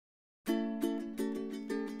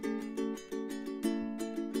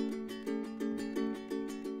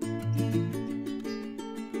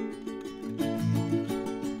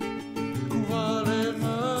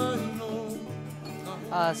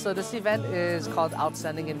So this event is called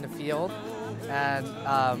Outstanding in the Field, and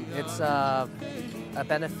it's a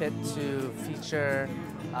benefit to feature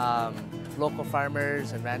local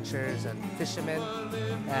farmers and ranchers and fishermen,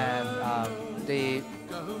 and they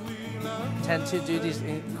tend to do these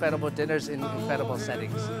incredible dinners in incredible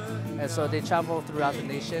settings. And so they travel throughout the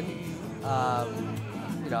nation,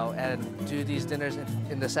 you know, and do these dinners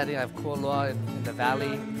in the setting of Kualoa in the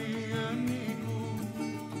valley.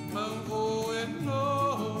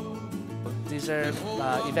 These are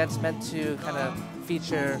events meant to kind of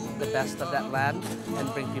feature the best of that land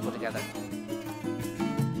and bring people together.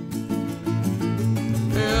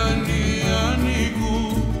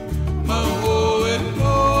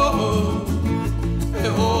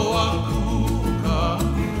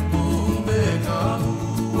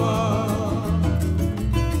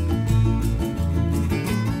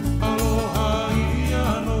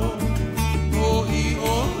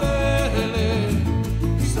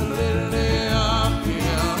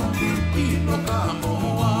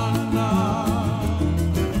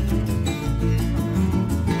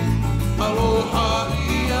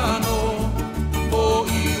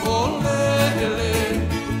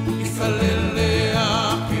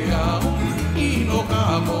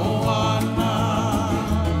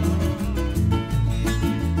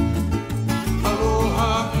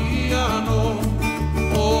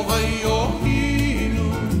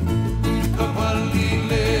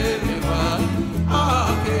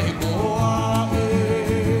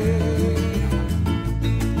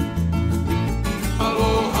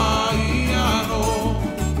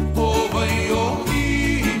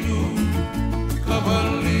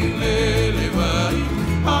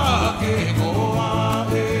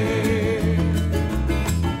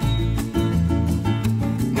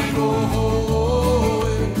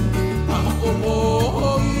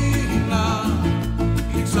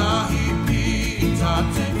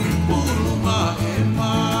 Uruma